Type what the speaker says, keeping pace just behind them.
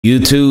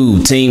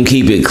YouTube team,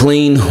 keep it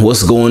clean.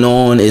 What's going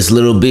on? It's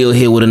Little Bill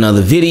here with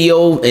another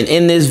video, and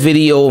in this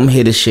video I'm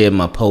here to share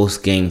my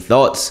post-game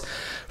thoughts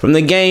from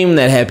the game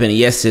that happened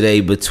yesterday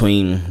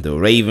between the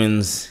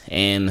Ravens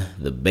and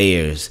the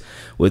Bears,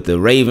 with the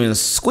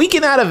Ravens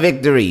squeaking out a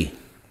victory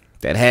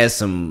that has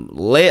some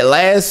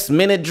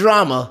last-minute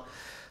drama,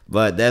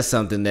 but that's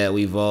something that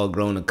we've all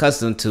grown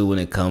accustomed to when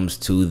it comes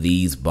to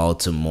these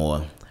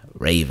Baltimore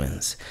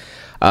Ravens.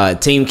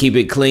 Team, keep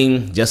it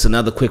clean. Just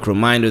another quick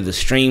reminder, the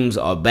streams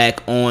are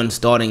back on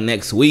starting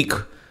next week.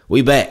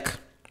 We back,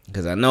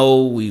 because I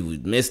know we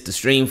missed the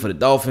stream for the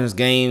Dolphins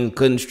game,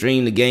 couldn't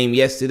stream the game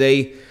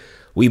yesterday.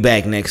 We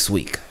back next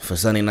week for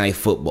Sunday Night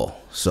Football.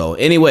 So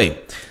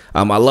anyway,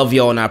 I love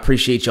y'all and I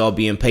appreciate y'all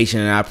being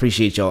patient, and I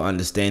appreciate y'all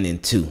understanding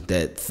too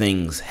that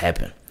things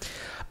happen.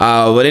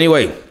 But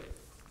anyway,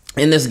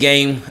 in this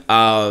game,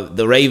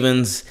 the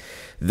Ravens,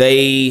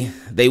 they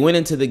went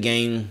into the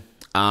game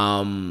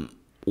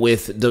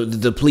with the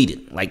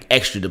depleted, like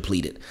extra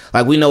depleted.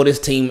 Like, we know this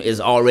team has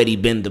already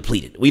been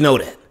depleted. We know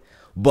that.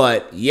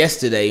 But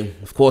yesterday,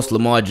 of course,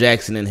 Lamar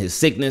Jackson and his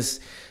sickness,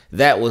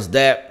 that was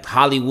that.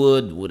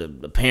 Hollywood with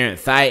an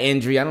apparent thigh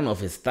injury. I don't know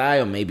if it's thigh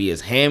or maybe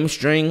his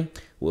hamstring.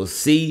 We'll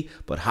see.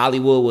 But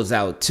Hollywood was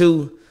out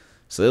too.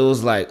 So it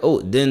was like, oh,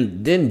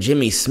 then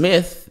Jimmy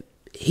Smith,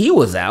 he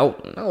was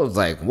out. And I was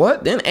like,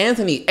 what? Then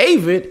Anthony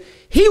Averett,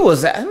 he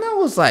was out. And I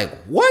was like,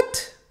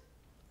 what?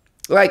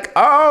 Like,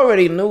 I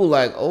already knew,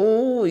 like,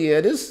 oh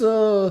yeah, this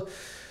I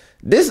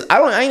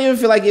didn't even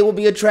feel like it would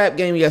be a trap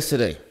game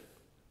yesterday.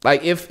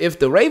 Like, if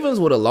the Ravens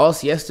would have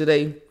lost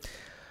yesterday,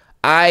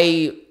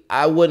 I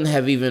wouldn't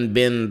have even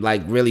been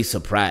like really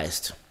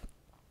surprised,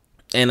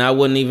 and I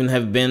wouldn't even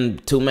have been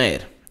too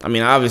mad. I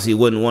mean, I obviously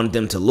wouldn't want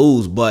them to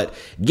lose, but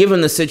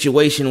given the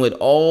situation with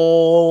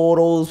all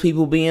those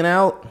people being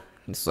out,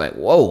 it's like,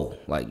 whoa,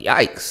 like,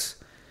 yikes.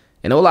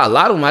 And a lot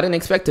of them I didn't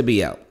expect to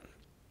be out,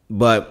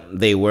 but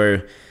they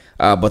were.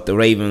 But the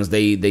Ravens,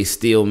 they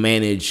still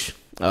managed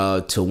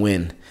to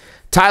win.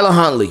 Tyler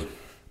Huntley,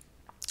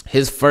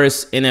 his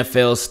first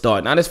NFL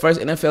start. Not his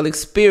first NFL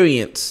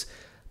experience,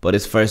 but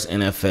his first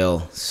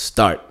NFL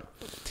start.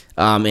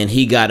 And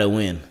he got a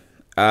win.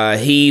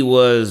 He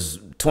was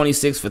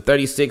 26 for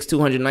 36,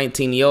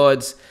 219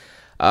 yards,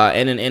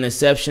 and an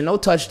interception. No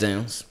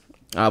touchdowns,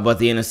 but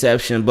the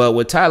interception. But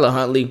with Tyler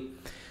Huntley,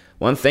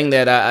 one thing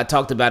that I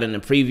talked about in the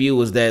preview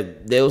was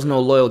that there was no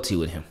loyalty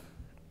with him.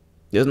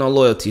 There's no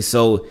loyalty.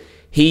 So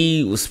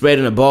he was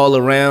spreading the ball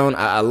around.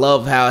 I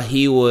love how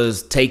he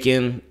was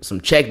taking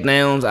some check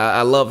downs.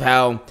 I love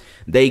how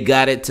they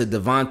got it to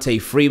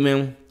Devontae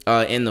Freeman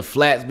in the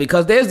flats,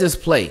 because there's this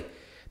play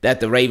that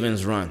the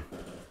Ravens run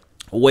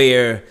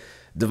where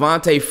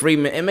Devontae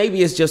Freeman, and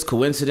maybe it's just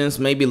coincidence,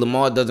 maybe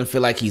Lamar doesn't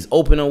feel like he's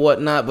open or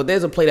whatnot, but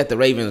there's a play that the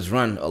Ravens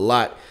run a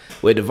lot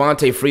where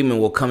Devontae Freeman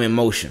will come in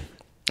motion,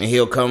 and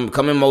he'll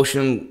come in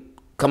motion,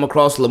 come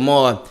across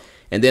Lamar,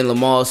 and then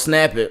Lamar will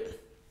snap it,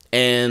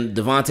 and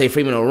Devontae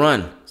Freeman will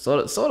run.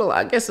 Sort of,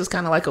 I guess it's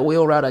kind of like a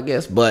wheel route, I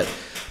guess. But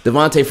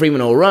Devontae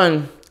Freeman will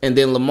run, and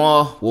then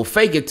Lamar will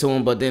fake it to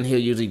him, but then he'll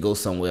usually go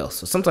somewhere else.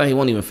 So sometimes he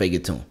won't even fake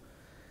it to him.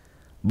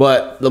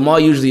 But Lamar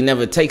usually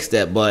never takes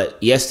that.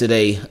 But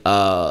yesterday,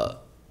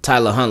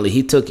 Tyler Huntley,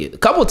 he took it. A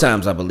couple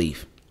times, I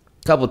believe.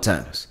 A couple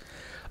times.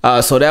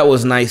 So that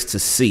was nice to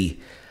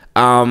see.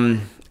 And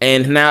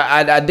now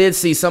I did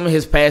see some of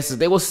his passes.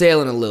 They were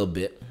sailing a little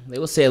bit. They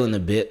were sailing a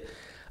bit.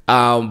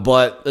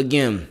 But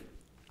again,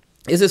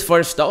 it's his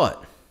first start,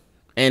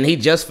 and he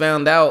just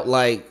found out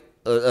like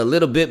a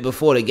little bit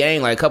before the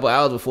game, like a couple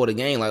hours before the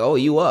game, like, oh,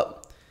 you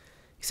up.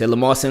 He said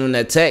Lamar sent him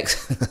that text.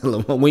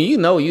 When you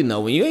know, you know.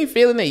 When you ain't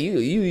feeling it,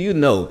 you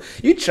know.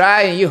 You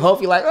try and you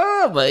hope, you're like,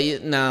 oh,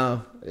 but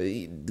no,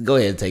 go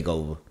ahead and take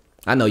over.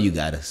 I know you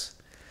got us.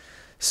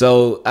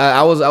 So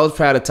I was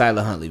proud of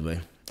Tyler Huntley,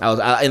 man.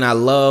 I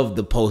loved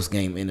the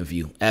post-game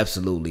interview.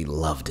 Absolutely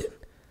loved it.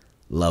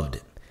 Loved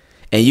it.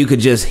 And you could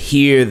just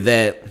hear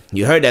that,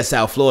 you heard that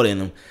South Florida in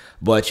him,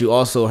 but you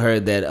also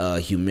heard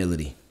that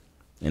humility,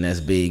 and that's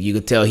big. You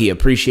could tell he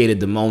appreciated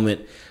the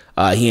moment,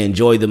 he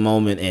enjoyed the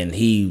moment, and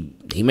he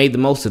made the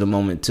most of the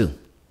moment too.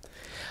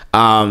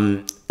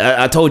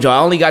 I told you I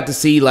only got to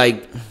see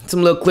like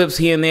some little clips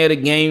here and there of the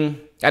game.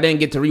 I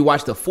didn't get to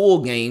rewatch the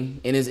full game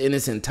in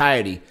its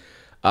entirety,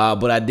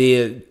 but I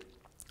did.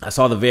 I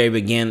saw the very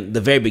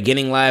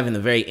beginning live and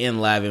the very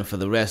end live, and for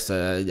the rest,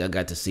 I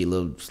got to see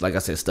little, like I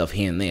said, stuff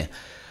here and there.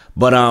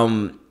 But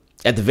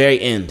at the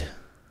very end,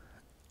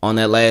 on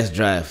that last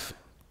drive,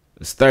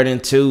 it's 3rd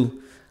and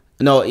 2.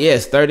 No, yeah,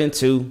 it's 3rd and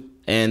 2.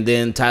 And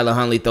then Tyler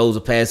Huntley throws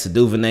a pass to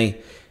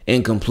Duvernay,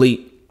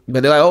 incomplete.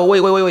 But they're like, oh,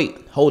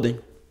 wait, holding.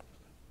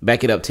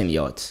 Back it up 10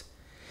 yards.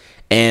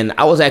 And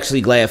I was actually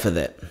glad for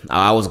that.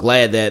 I was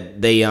glad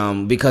that they,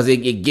 because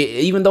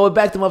even though it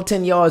backed them up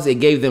 10 yards,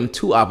 it gave them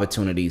 2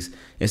 opportunities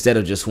instead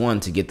of just 1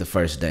 to get the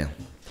first down.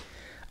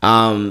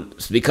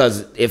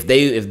 Because if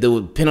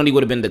the penalty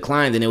would have been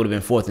declined, then it would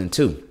have been 4th and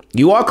 2.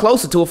 You are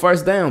closer to a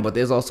first down, but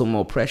there's also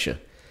more pressure,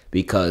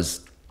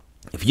 because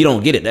if you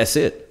don't get it, that's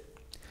it.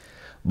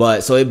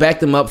 But so it backed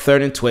them up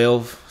 3rd and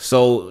 12.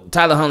 So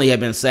Tyler Huntley had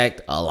been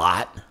sacked a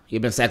lot.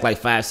 He'd been sacked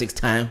like 5-6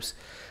 times.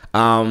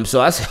 So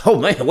I said, oh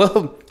man,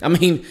 well, I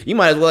mean, you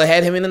might as well have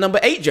had him in the number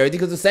 8 jersey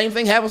because the same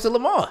thing happens to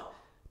Lamar.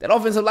 That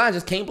offensive line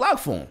just can't block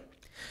for him.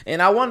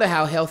 And I wonder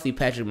how healthy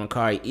Patrick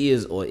McCarry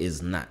is or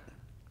is not.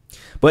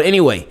 But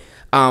anyway,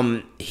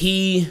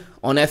 he,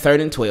 on that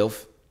 3rd and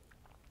 12,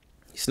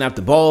 he snapped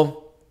the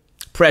ball,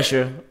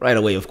 pressure right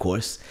away, of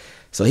course.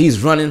 So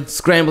he's running,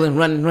 scrambling,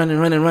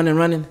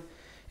 running.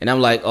 And I'm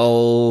like,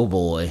 oh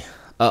boy,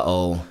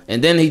 uh-oh.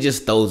 And then he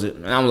just throws it.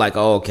 And I'm like,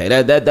 oh, okay,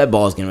 that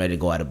ball's getting ready to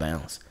go out of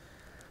bounds.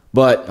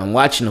 But I'm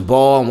watching the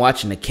ball, I'm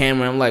watching the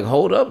camera. I'm like,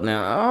 hold up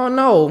now, oh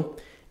no.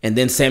 And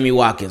then Sammy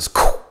Watkins,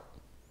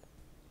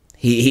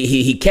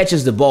 he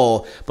catches the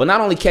ball, but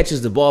not only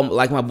catches the ball,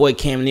 like my boy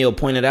Cam Neal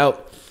pointed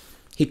out,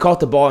 he caught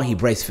the ball and he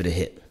braced for the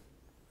hit.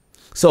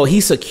 So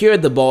he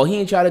secured the ball. He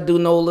didn't try to do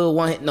no little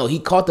one hit. No, he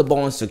caught the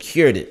ball and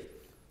secured it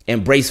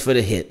and braced for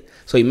the hit.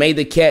 So he made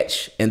the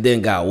catch and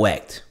then got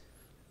whacked.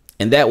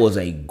 And that was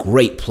a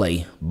great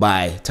play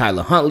by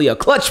Tyler Huntley, a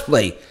clutch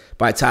play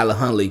by Tyler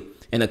Huntley,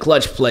 and a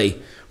clutch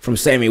play from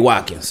Sammy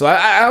Watkins. So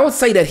I would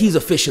say that he's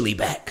officially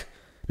back.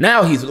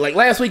 Now he's, like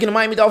last week in the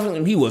Miami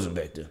Dolphins, he wasn't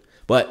back then.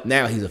 But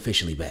now he's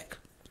officially back.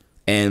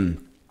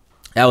 And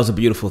that was a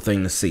beautiful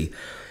thing to see.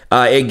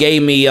 It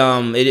gave me,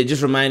 it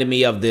just reminded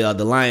me of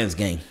the Lions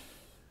game.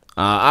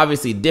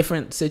 Obviously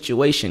different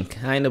situation,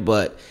 kind of,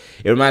 but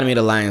it reminded me of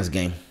the Lions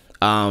game.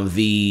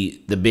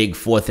 The big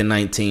 4th and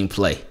 19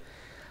 play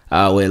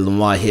where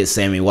Lamar hit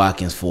Sammy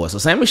Watkins for. So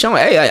Sammy showing,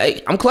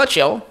 hey, I'm clutch,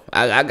 yo.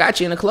 I got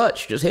you in the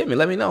clutch. Just hit me.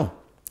 Let me know.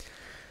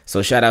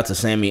 So shout out to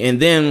Sammy.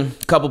 And then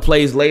a couple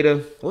plays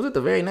later, was it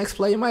the very next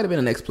play? It might have been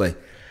the next play.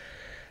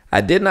 I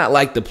did not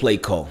like the play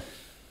call,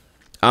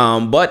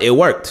 but it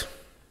worked.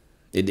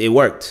 It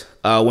worked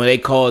when they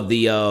called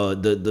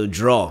the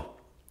draw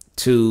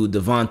to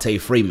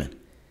Devontae Freeman.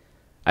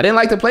 I didn't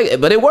like the play,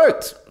 but it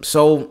worked.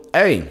 So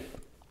hey,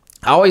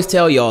 I always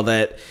tell y'all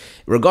that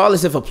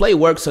regardless if a play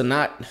works or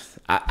not,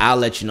 I'll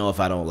let you know if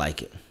I don't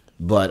like it.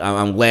 But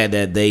I'm glad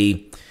that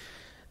they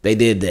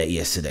did that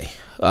yesterday.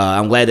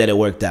 I'm glad that it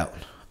worked out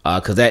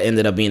because that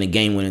ended up being a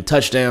game-winning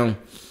touchdown.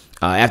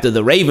 After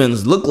the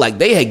Ravens looked like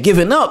they had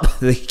given up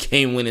the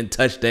game-winning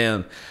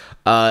touchdown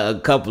a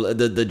couple of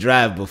the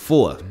drive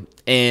before.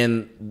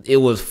 And it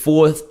was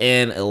 4th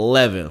and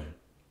 11.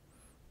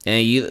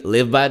 And you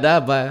live by, die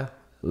by.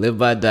 Live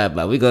by, die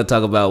by. We're going to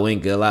talk about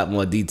Wink in a lot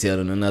more detail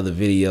in another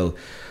video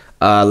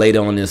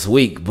later on this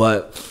week.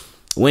 But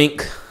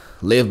Wink,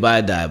 live by,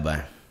 die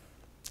by.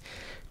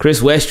 Chris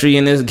Westry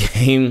in this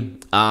game,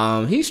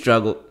 he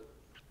struggled.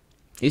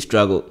 He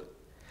struggled.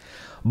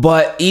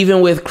 But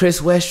even with Chris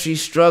Westry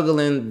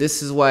struggling,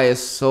 this is why it's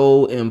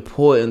so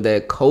important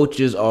that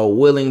coaches are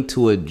willing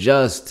to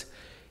adjust.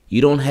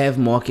 You don't have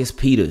Marcus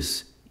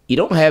Peters. You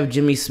don't have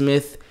Jimmy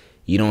Smith.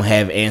 You don't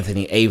have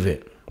Anthony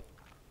Averett.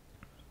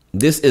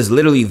 This is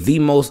literally the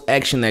most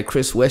action that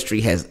Chris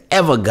Westry has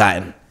ever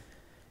gotten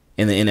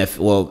in the NFL,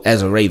 well,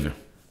 as a Raven.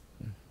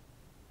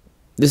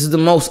 This is the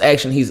most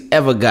action he's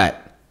ever got.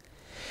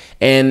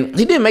 And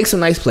he did make some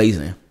nice plays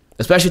in.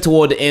 Especially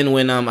toward the end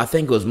when I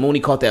think it was Mooney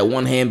caught that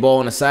one-hand ball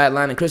on the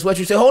sideline and Chris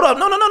Westry said, hold up,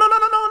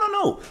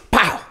 no.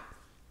 Pow!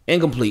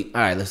 Incomplete.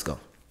 All right, let's go.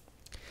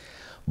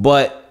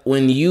 But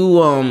when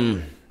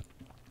you,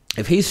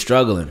 if he's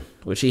struggling,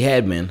 which he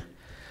had been,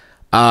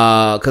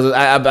 because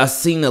I've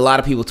seen a lot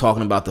of people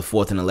talking about the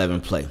 4th and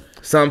 11 play.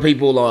 Some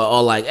people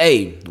are like,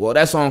 hey, well,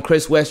 that's on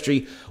Chris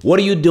Westry. What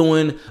are you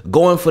doing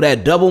going for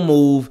that double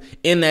move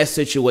in that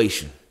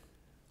situation?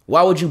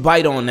 Why would you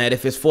bite on that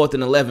if it's 4th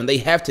and 11? They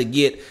have to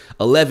get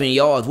 11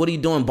 yards. What are you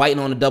doing biting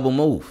on a double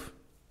move?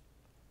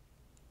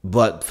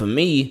 But for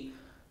me,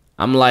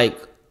 I'm like,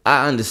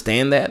 I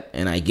understand that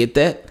and I get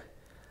that.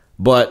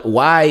 But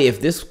why,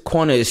 if this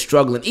corner is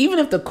struggling, even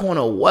if the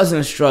corner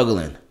wasn't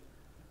struggling,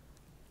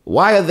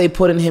 why are they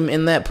putting him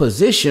in that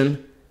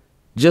position?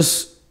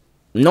 Just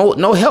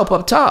no help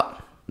up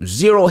top.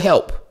 Zero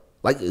help.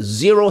 Like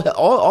zero help.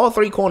 All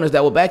 3 corners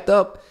that were backed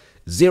up,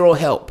 zero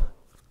help.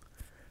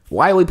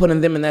 Why are we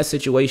putting them in that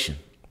situation?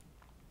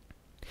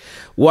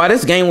 While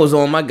this game was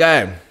on, my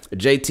guy,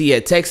 JT,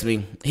 had texted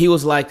me. He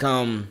was like,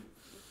 while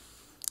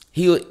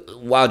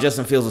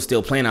Justin Fields was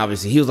still playing,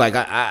 obviously, he was like,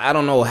 I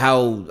don't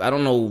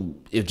know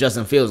if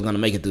Justin Fields is going to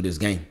make it through this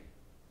game.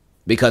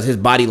 Because his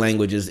body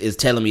language is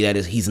telling me that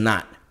he's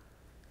not.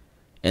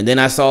 And then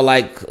I saw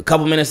like a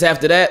couple minutes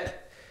after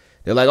that,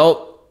 they're like,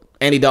 oh,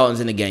 Andy Dalton's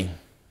in the game.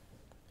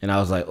 And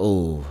I was like,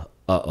 oh,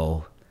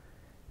 uh-oh.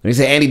 When you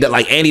say Andy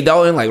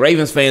Dalton, like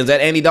Ravens fans,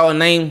 that Andy Dalton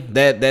name,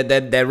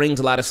 that rings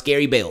a lot of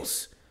scary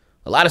bells.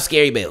 A lot of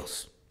scary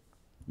bells.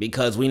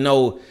 Because we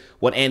know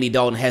what Andy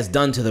Dalton has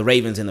done to the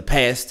Ravens in the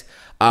past.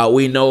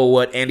 We know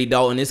what Andy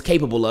Dalton is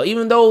capable of.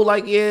 Even though,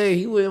 like, yeah,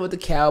 he went with the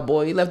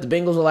Cowboys. He left the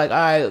Bengals, were like, all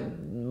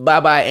right,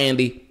 bye-bye,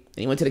 Andy.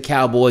 He went to the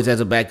Cowboys as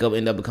a backup,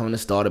 ended up becoming a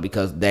starter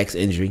because of Dak's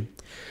injury.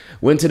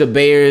 Went to the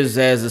Bears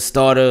as a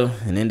starter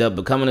and ended up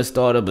becoming a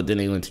starter, but then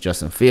he went to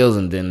Justin Fields,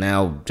 and then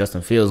now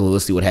Justin Fields, we'll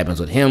see what happens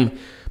with him.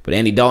 But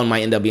Andy Dalton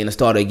might end up being a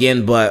starter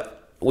again.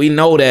 But we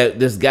know that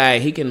this guy,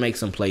 he can make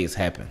some plays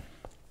happen,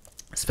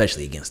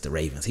 especially against the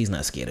Ravens. He's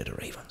not scared of the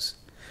Ravens.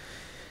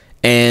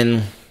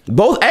 And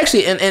both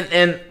actually,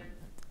 and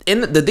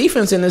in the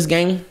defense in this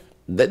game,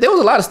 there was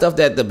a lot of stuff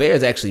that the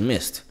Bears actually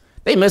missed.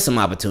 They missed some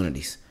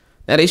opportunities.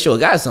 Now they sure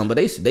got some, but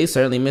they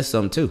certainly missed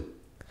some too.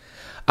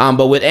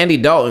 But with Andy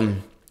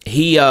Dalton,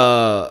 he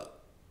on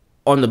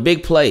the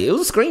big play, it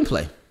was a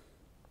screenplay.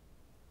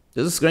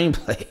 It was a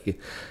screenplay.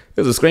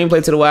 It was a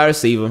screenplay to the wide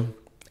receiver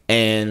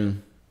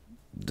and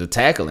the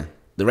tackling.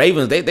 The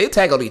Ravens, they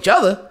tackled each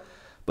other,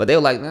 but they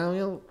were like,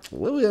 no,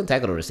 what are we gonna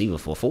tackle the receiver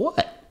for? For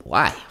what?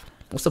 Why?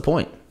 What's the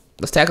point?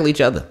 Let's tackle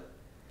each other.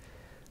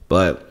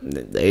 But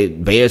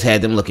Bears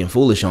had them looking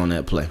foolish on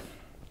that play.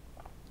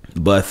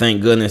 But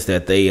thank goodness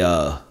that they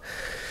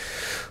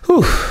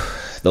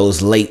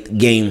those late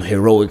game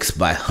heroics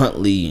by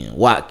Huntley and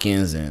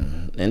Watkins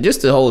and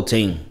just the whole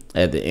team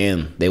at the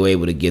end, they were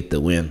able to get the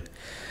win.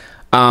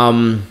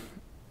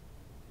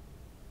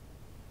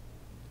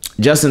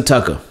 Justin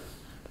Tucker,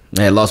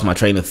 I had lost my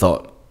train of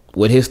thought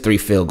with his 3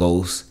 field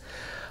goals.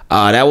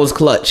 That was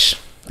clutch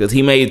because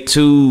he made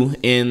 2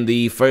 in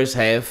the first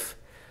half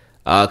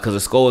because the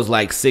score was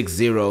like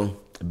 6-0.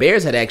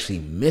 Bears had actually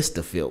missed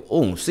the field.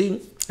 Oh,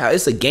 see,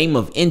 it's a game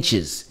of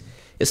inches.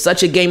 It's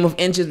such a game of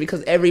inches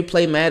because every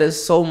play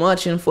matters so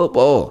much in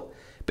football.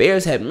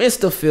 Bears had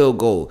missed a field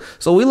goal.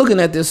 So we're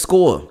looking at this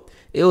score.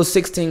 It was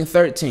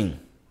 16-13.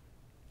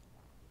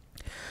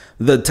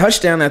 The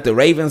touchdown that the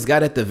Ravens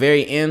got at the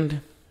very end,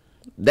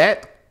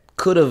 that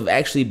could have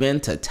actually been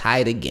to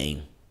tie the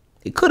game.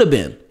 It could have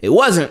been. It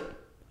wasn't.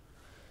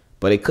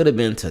 But it could have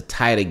been to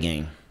tie the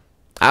game.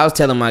 I was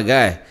telling my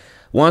guy,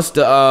 once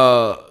they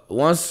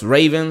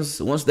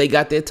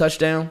got their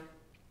touchdown,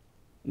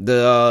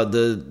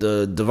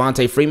 the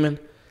Devontae Freeman,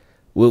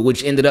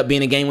 which ended up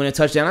being a game-winning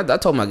touchdown, I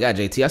told my guy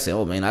JT, I said,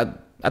 oh man, I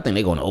think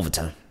they're going to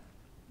overtime.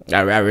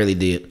 I really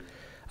did.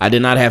 I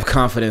did not have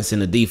confidence in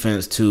the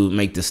defense to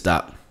make the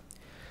stop.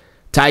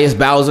 Tyus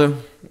Bowser,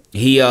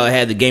 he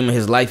had the game of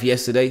his life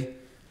yesterday.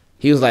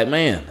 He was like,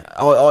 man,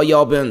 all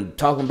y'all been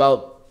talking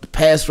about the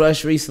pass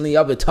rush recently.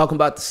 Y'all been talking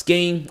about the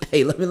scheme.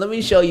 Hey, let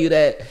me show you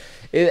that.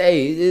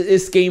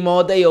 It's scheme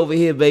all day over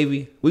here,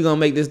 baby. We're going to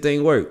make this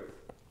thing work.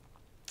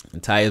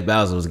 And Tyus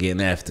Bowser was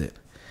getting after it.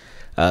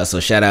 So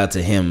shout out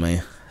to him,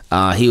 man.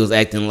 He was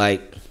acting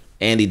like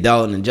Andy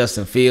Dalton and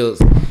Justin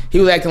Fields. He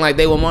was acting like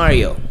they were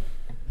Mario.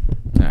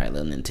 All right,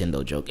 little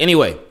Nintendo joke.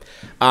 Anyway,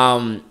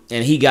 and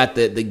he got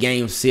the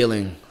game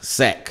sealing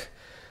sack.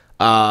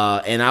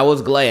 And I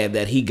was glad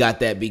that he got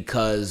that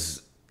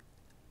because,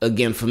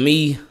 again, for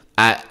me,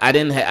 I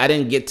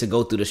didn't get to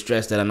go through the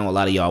stress that I know a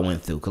lot of y'all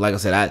went through. Because like I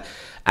said,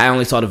 I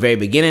only saw the very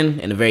beginning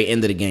and the very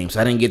end of the game.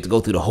 So I didn't get to go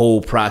through the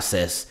whole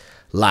process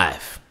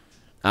live.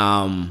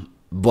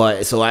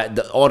 But so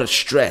all the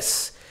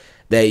stress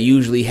that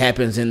usually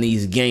happens in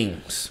these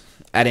games,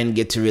 I didn't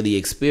get to really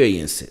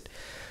experience it.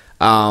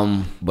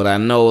 But I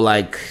know,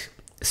 like,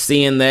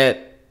 seeing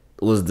that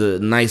was the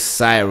nice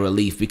sigh of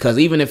relief because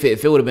even if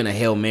it would have been a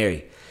Hail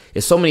Mary,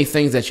 there's so many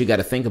things that you got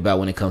to think about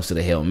when it comes to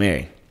the Hail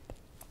Mary.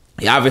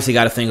 You obviously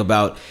got to think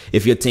about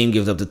if your team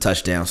gives up the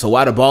touchdown. So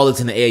while the ball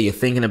is in the air, you're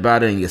thinking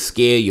about it and you're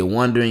scared, you're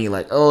wondering, you're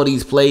like, oh,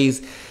 these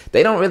plays,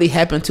 they don't really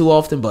happen too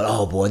often, but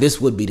oh boy,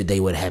 this would be the day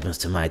what happens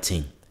to my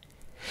team.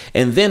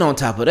 And then on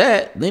top of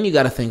that, then you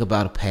got to think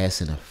about a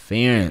pass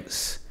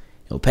interference.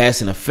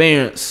 Pass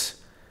interference,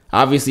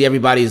 obviously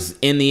everybody's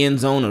in the end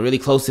zone or really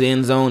close to the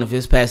end zone. If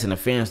it's pass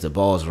interference, the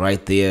ball's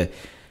right there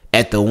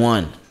at the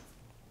 1.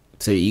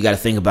 So you got to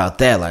think about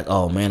that, like,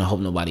 oh man, I hope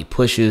nobody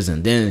pushes.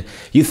 And then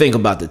you think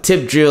about the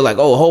tip drill, like,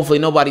 oh, hopefully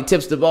nobody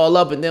tips the ball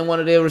up and then one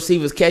of their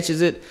receivers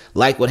catches it,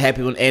 like what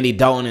happened with Andy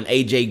Dalton and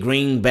AJ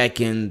Green back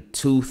in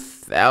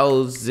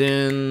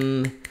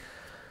 2000.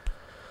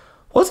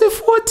 Was it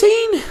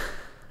 14?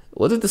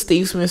 Was it the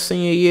Steve Smith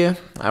senior year?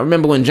 I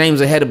remember when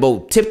James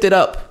Ahedebo tipped it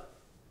up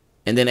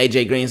and then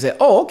AJ Green said,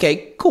 oh,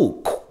 okay,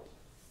 cool.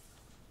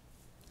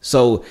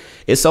 So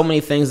it's so many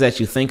things that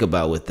you think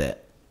about with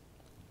that.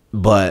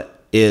 But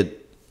it's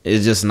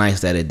just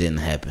nice that it didn't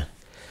happen.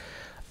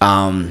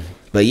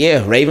 But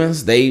yeah,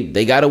 Ravens,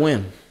 they got a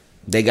win.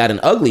 They got an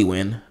ugly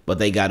win, but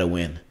they got a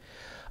win.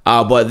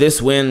 But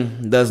this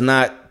win does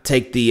not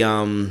take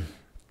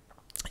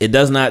it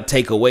does not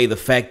take away the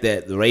fact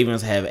that the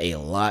Ravens have a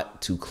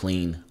lot to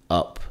clean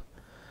up.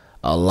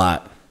 A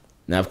lot.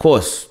 Now, of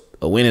course,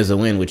 a win is a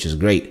win, which is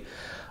great.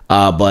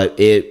 But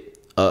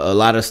a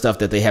lot of stuff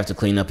that they have to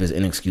clean up is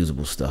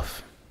inexcusable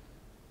stuff.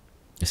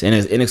 It's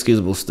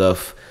inexcusable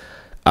stuff.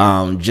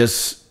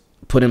 Just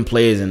putting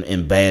players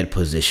in bad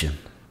position.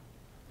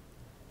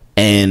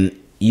 And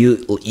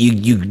you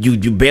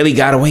barely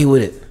got away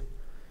with it.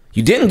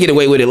 You didn't get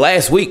away with it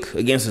last week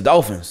against the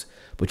Dolphins,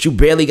 but you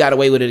barely got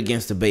away with it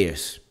against the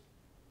Bears.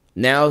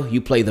 Now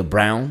you play the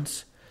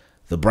Browns,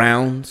 the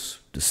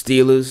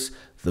Steelers,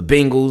 the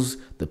Bengals,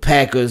 the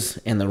Packers,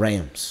 and the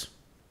Rams.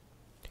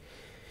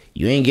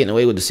 You ain't getting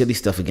away with the silly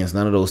stuff against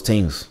none of those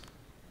teams.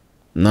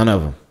 None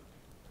of them.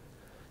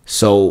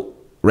 So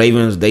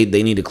Ravens, they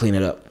need to clean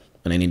it up,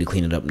 and they need to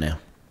clean it up now.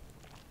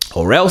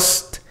 Or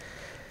else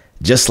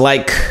Just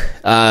like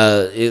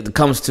it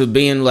comes to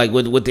being like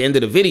with the end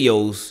of the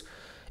videos,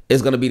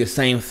 it's going to be the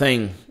same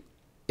thing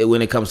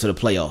when it comes to the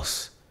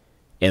playoffs.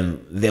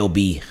 And they'll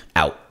be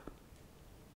out.